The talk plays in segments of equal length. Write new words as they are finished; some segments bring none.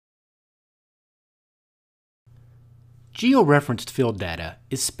Georeferenced field data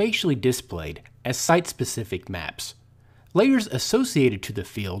is spatially displayed as site-specific maps. Layers associated to the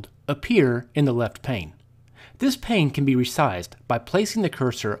field appear in the left pane. This pane can be resized by placing the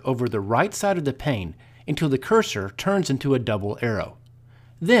cursor over the right side of the pane until the cursor turns into a double arrow.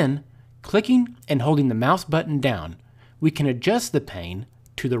 Then, clicking and holding the mouse button down, we can adjust the pane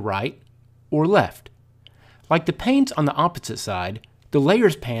to the right or left. Like the panes on the opposite side, the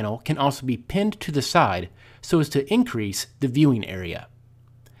Layers panel can also be pinned to the side so as to increase the viewing area.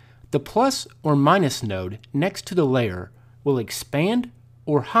 The plus or minus node next to the layer will expand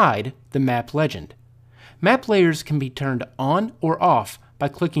or hide the map legend. Map layers can be turned on or off by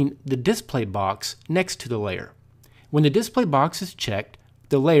clicking the display box next to the layer. When the display box is checked,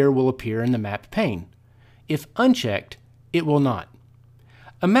 the layer will appear in the map pane. If unchecked, it will not.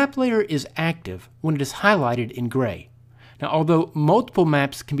 A map layer is active when it is highlighted in gray. Now, although multiple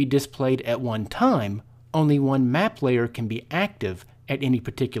maps can be displayed at one time, only one map layer can be active at any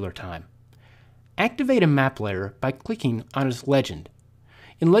particular time. Activate a map layer by clicking on its legend.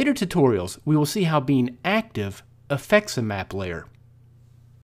 In later tutorials, we will see how being active affects a map layer.